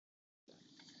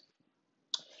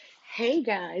Hey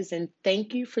guys, and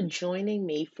thank you for joining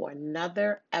me for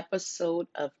another episode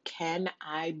of Can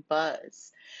I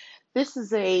Buzz? This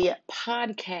is a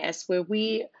podcast where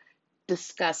we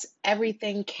discuss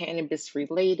everything cannabis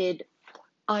related,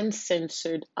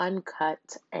 uncensored, uncut,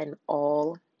 and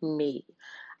all me.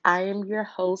 I am your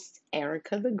host,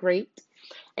 Erica the Great,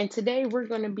 and today we're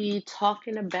going to be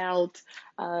talking about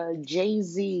Jay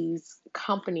Z's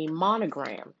company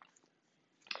Monogram.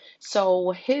 So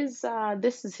his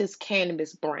this is his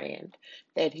cannabis brand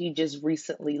that he just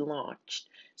recently launched.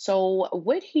 So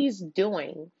what he's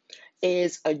doing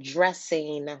is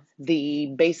addressing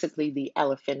the basically the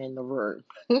elephant in the room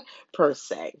per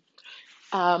se.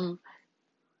 Um,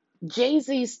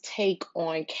 Jay-Z's take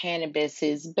on cannabis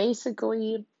is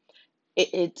basically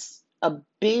it's a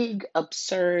big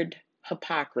absurd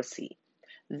hypocrisy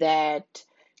that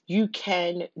you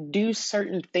can do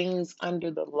certain things under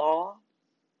the law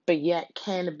but yet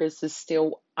cannabis is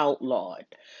still outlawed.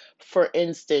 For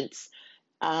instance,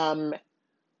 um,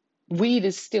 weed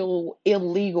is still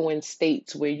illegal in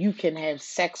states where you can have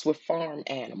sex with farm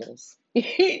animals.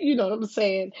 You know what I'm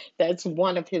saying? That's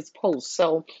one of his posts.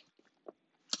 So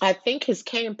I think his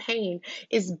campaign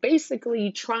is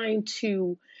basically trying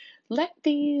to let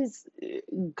these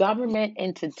government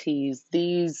entities,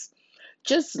 these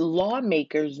just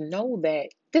lawmakers know that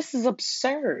this is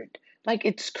absurd. Like,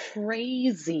 it's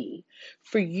crazy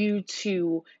for you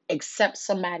to accept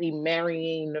somebody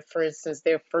marrying, for instance,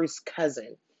 their first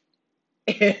cousin.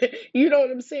 You know what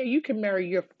I'm saying? You can marry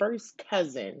your first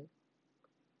cousin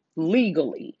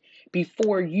legally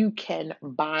before you can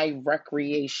buy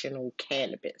recreational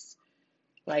cannabis.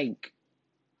 Like,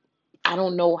 I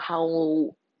don't know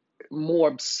how more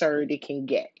absurd it can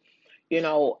get.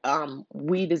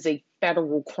 Weed is a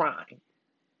federal crime.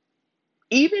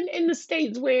 Even in the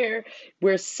states where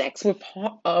sex with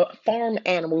farm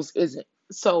animals isn't.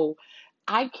 So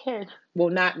I can, well,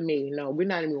 not me. No, we're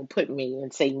not even gonna put me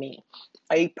and say me.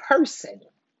 A person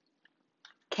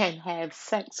can have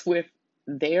sex with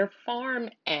their farm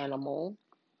animal,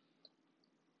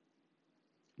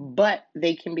 but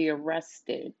they can be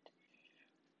arrested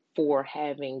for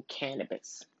having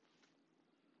cannabis.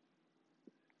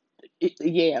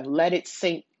 Yeah, let it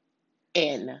sink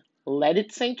in. Let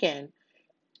it sink in.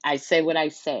 I say what I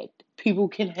said. People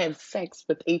can have sex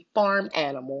with a farm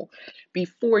animal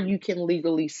before you can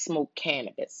legally smoke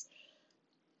cannabis.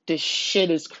 This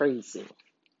shit is crazy.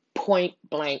 Point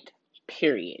blank,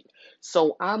 period.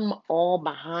 So I'm all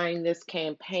behind this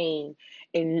campaign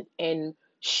and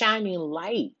shining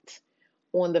light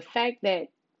on the fact that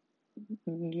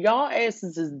y'all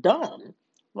asses is dumb.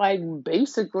 Like,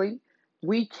 basically,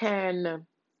 we can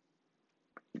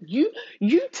you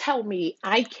tell me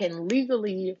I can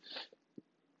legally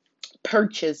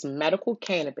purchase medical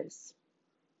cannabis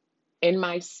in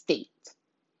my state,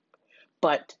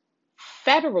 but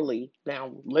federally,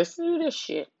 now listen to this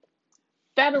shit,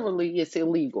 federally it's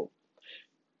illegal.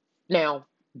 Now,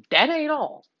 that ain't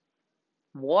all.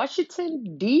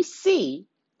 Washington, D.C.,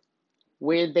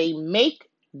 where they make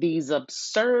these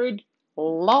absurd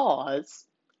laws,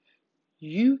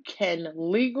 you can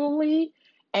legally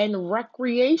and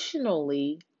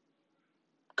recreationally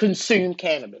consume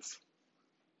cannabis.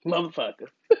 Motherfucker.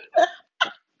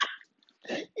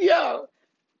 Yo,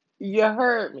 you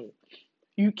heard me.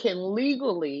 You can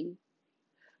legally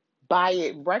buy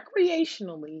it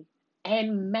recreationally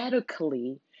and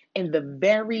medically in the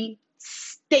very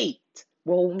state.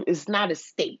 Well, it's not a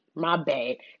state, my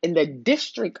bad. In the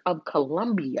District of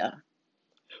Columbia,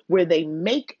 where they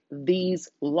make these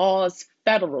laws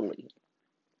federally.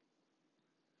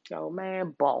 Oh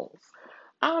man, balls.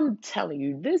 I'm telling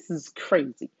you, this is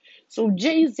crazy. So,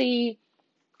 Jay Z,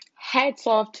 hats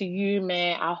off to you,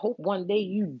 man. I hope one day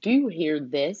you do hear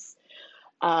this.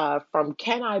 From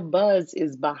Can I Buzz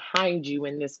is behind you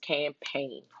in this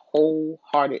campaign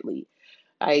wholeheartedly.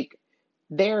 Like,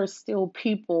 there are still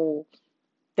people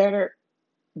that are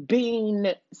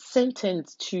being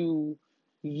sentenced to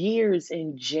years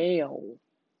in jail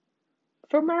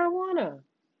for marijuana.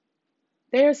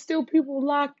 There are still people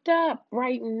locked up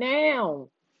right now.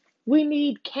 We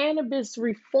need cannabis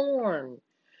reform.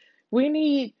 We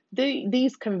need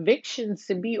these convictions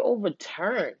to be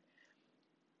overturned.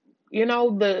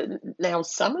 Now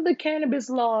some of the cannabis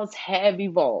laws have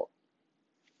evolved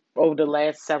over the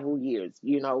last several years.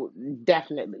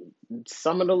 Definitely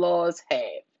some of the laws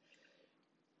have.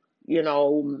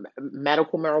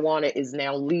 Medical marijuana is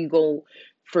now legal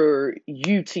for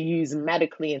you to use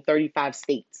medically in 35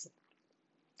 states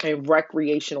and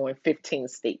recreational in 15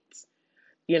 states.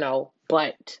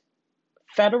 But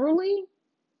federally,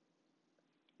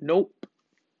 nope.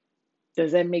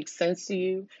 Does that make sense to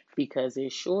you? Because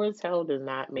it sure as hell does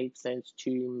not make sense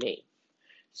to me.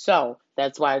 So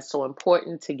that's why it's so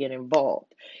important to get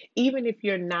involved. Even if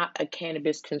you're not a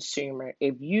cannabis consumer,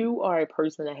 if you are a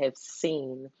person that has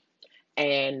seen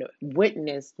and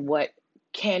witnessed what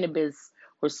cannabis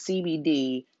or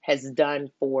CBD has done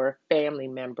for a family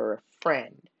member, a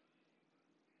friend,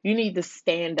 you need to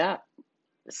stand up.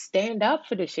 Stand up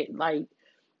for this shit. Like,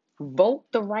 vote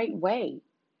the right way.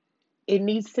 It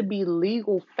needs to be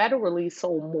legal federally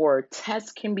so more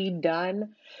tests can be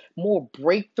done, more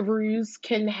breakthroughs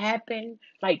can happen.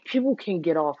 Like, people can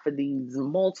get off of these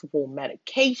multiple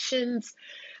medications.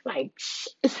 Like,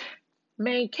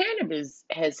 man, cannabis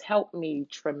has helped me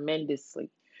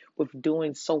tremendously with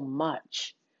doing so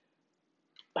much.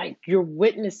 Like, you're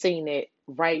witnessing it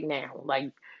right now.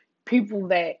 Like, people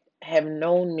that have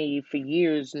known me for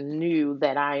years knew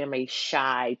that I am a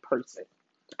shy person.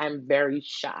 I'm very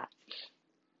shy.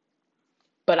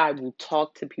 But I will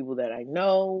talk to people that I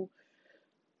know.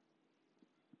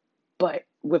 But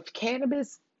with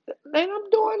cannabis, man, I'm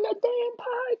doing a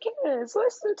damn podcast.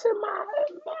 Listen to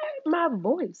my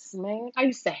voice, man. I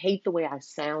used to hate the way I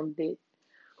sounded.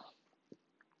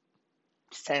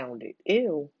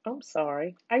 Ew, I'm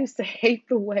sorry. I used to hate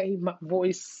the way my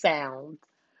voice sounds.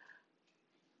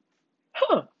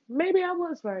 Huh, maybe I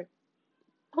was right.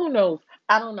 Who knows?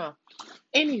 I don't know.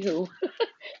 Anywho,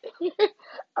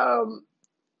 um,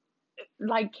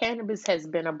 like cannabis has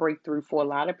been a breakthrough for a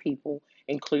lot of people,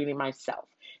 including myself.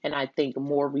 And I think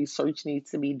more research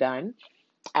needs to be done.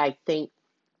 I think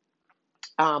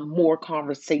more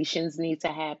conversations need to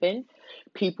happen.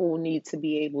 People need to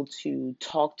be able to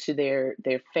talk to their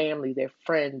family, their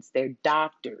friends, their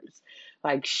doctors,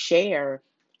 like share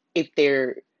if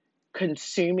they're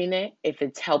consuming it, if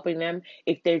it's helping them,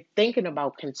 if they're thinking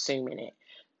about consuming it.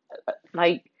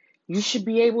 Like, you should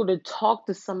be able to talk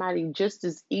to somebody just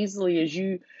as easily as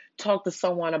you talk to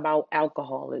someone about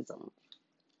alcoholism,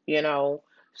 you know?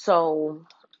 So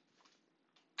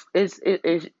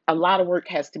a lot of work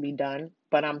has to be done,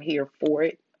 but I'm here for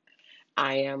it.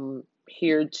 I am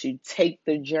here to take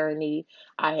the journey.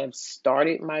 I have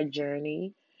started my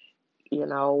journey.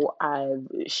 I've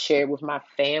shared with my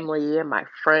family and my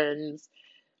friends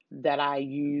that I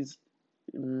use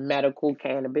medical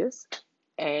cannabis,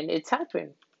 and it's helping.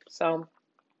 So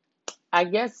I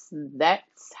guess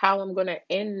that's how I'm going to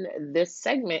end this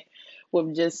segment,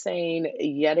 with just saying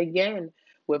yet again,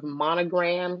 with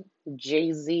Monogram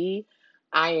Jay Z,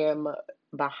 I am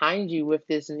behind you with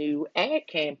this new ad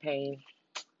campaign.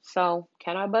 So,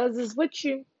 Can I Buzz is with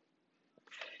you.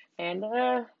 And,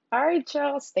 all right,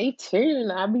 y'all, stay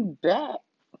tuned. I'll be back.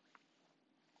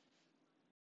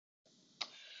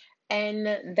 And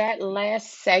that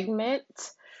last segment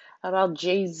about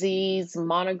Jay Z's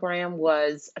Monogram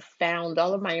was found.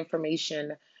 All of my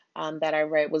information that I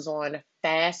read was on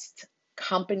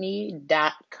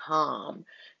fastcompany.com.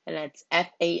 And that's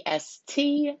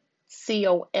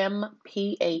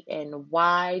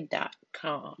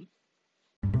FASTCOMPANY.com.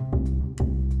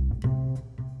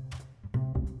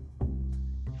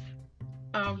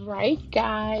 All right,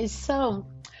 guys. So,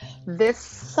 this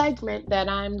segment that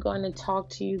I'm going to talk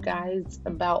to you guys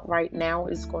about right now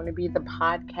is going to be the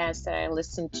podcast that I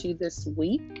listened to this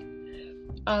week.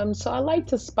 So I like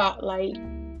to spotlight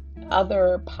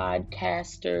other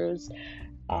podcasters,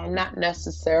 not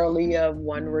necessarily of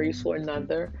one race or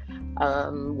another,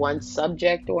 one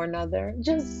subject or another,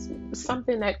 just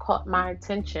something that caught my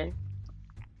attention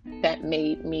that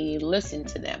made me listen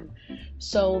to them.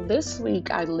 So this week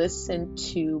I listened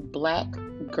to Black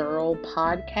Girl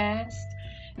Podcast,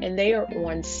 and they are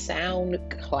on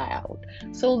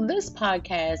SoundCloud. So this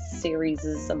podcast series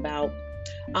is about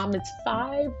it's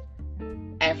 5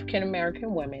 African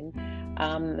American women.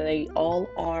 They all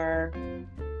are,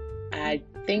 I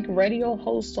think, radio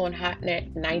hosts on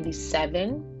Hotnet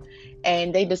 97,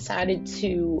 and they decided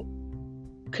to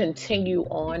continue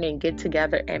on and get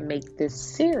together and make this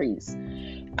series.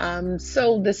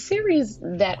 So the series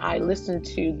that I listened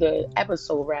to, the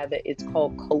episode rather, it's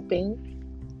called Coping.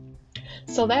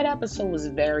 So that episode was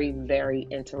very, very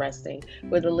interesting,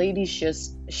 where the ladies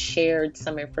just shared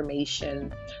some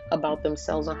information about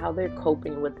themselves on how they're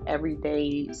coping with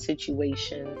everyday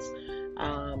situations.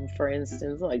 For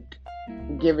instance, like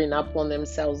giving up on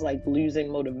themselves, like losing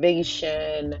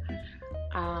motivation.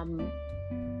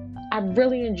 I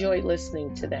really enjoyed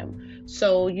listening to them.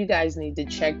 So you guys need to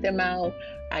check them out.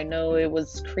 I know it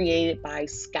was created by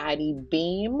Scotty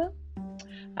Beam.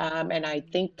 And I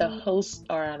think the hosts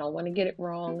are, I don't want to get it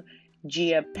wrong,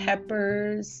 Gia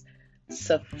Peppers,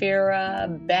 Safira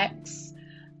Bex,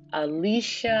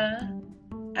 Alicia,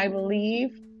 I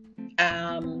believe.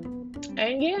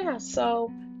 And yeah,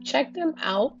 so check them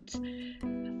out,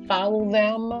 follow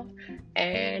them,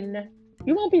 and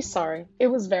you won't be sorry. It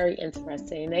was very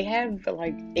interesting. They have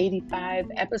like 85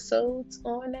 episodes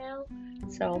on now,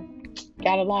 so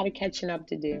got a lot of catching up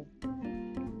to do.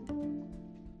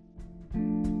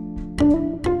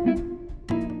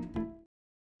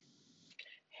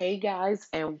 Hey guys,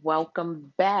 and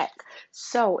welcome back.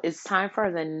 So it's time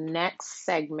for the next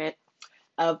segment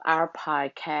of our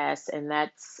podcast, and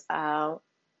that's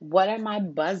what am I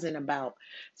buzzing about?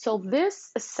 So,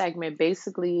 this segment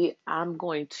basically, I'm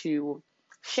going to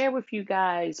share with you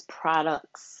guys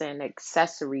products and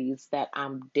accessories that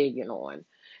I'm digging on.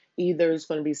 Either it's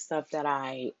going to be stuff that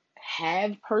I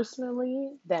have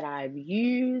personally, that I've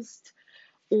used,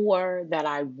 or that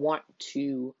I want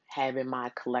to have in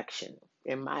my collection,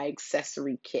 in my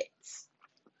accessory kits.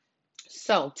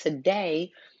 So,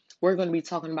 today we're going to be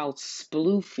talking about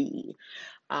Sploofy,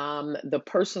 the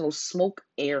personal smoke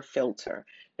air filter.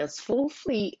 Now,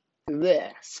 Sploofy,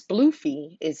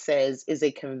 it says, is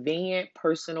a convenient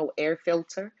personal air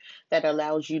filter that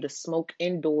allows you to smoke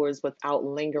indoors without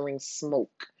lingering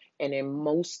smoke, and then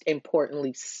most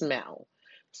importantly, smell.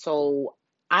 So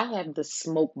I have the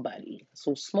Smoke Buddy.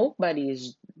 So Smoke Buddy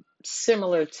is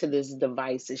similar to this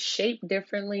device. It's shaped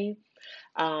differently,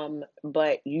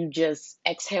 but you just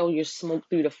exhale your smoke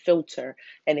through the filter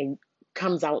and it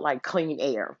comes out like clean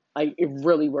air. Like it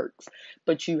really works.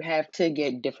 But you have to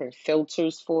get different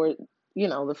filters for it. You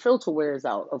know, the filter wears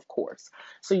out, of course.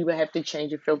 So you would have to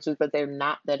change your filters, but they're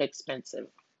not that expensive.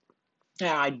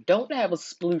 Now, I don't have a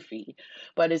Sploofy,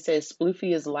 but it says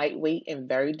Sploofy is lightweight and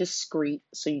very discreet,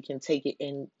 so you can take it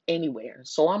in anywhere.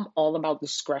 So I'm all about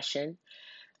discretion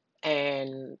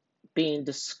and being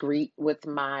discreet with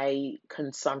my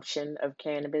consumption of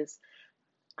cannabis.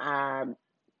 I'm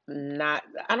not,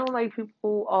 I don't like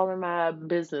people all in my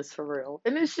business for real.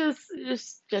 And it's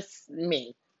just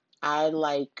me. I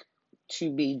like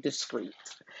to be discreet.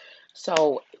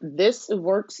 So this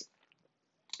works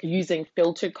using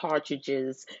filtered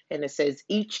cartridges, and it says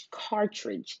each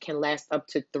cartridge can last up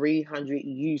to 300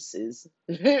 uses,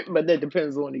 but that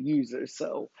depends on the user.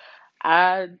 So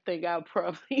I think I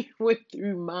probably went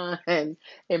through mine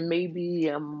in maybe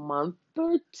a month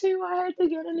or two. I had to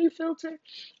get a new filter.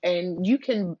 And you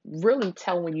can really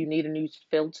tell when you need a new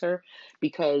filter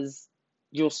because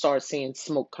you'll start seeing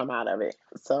smoke come out of it.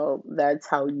 So that's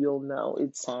how you'll know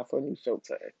it's time for a new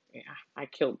filter. Yeah, I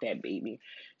killed that baby.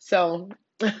 So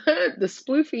the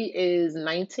Sploofy is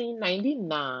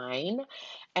 19.99,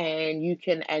 and you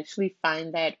can actually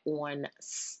find that on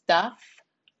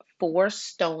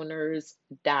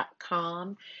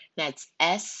stuff4stoners.com. That's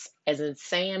S as in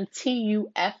Sam,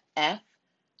 TUFF,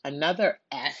 another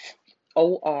F,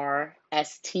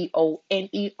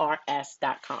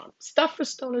 ORSTONERS.com.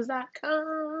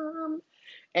 Stuffforstoners.com.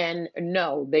 And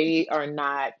no, they are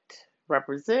not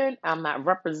I'm not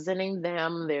representing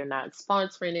them. They're not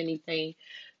sponsoring anything.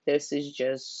 This is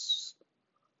just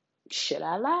shit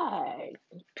I like.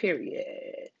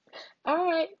 Period. All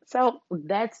right, so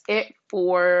that's it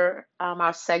for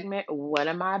our segment. What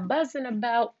am I buzzing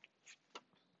about?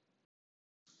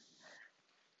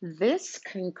 This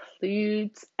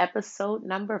concludes episode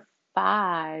number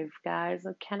 5, guys,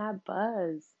 of Can I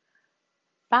Buzz?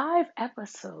 5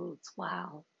 episodes.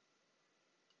 Wow.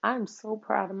 I'm so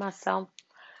proud of myself.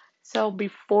 So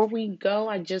before we go,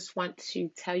 I just want to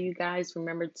tell you guys,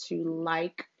 remember to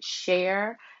like,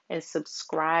 share, and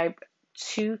subscribe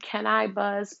to Can I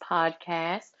Buzz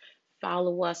podcast.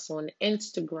 Follow us on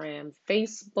Instagram,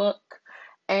 Facebook,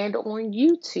 and on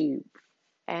YouTube.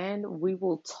 And we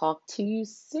will talk to you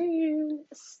soon.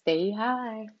 Stay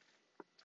high.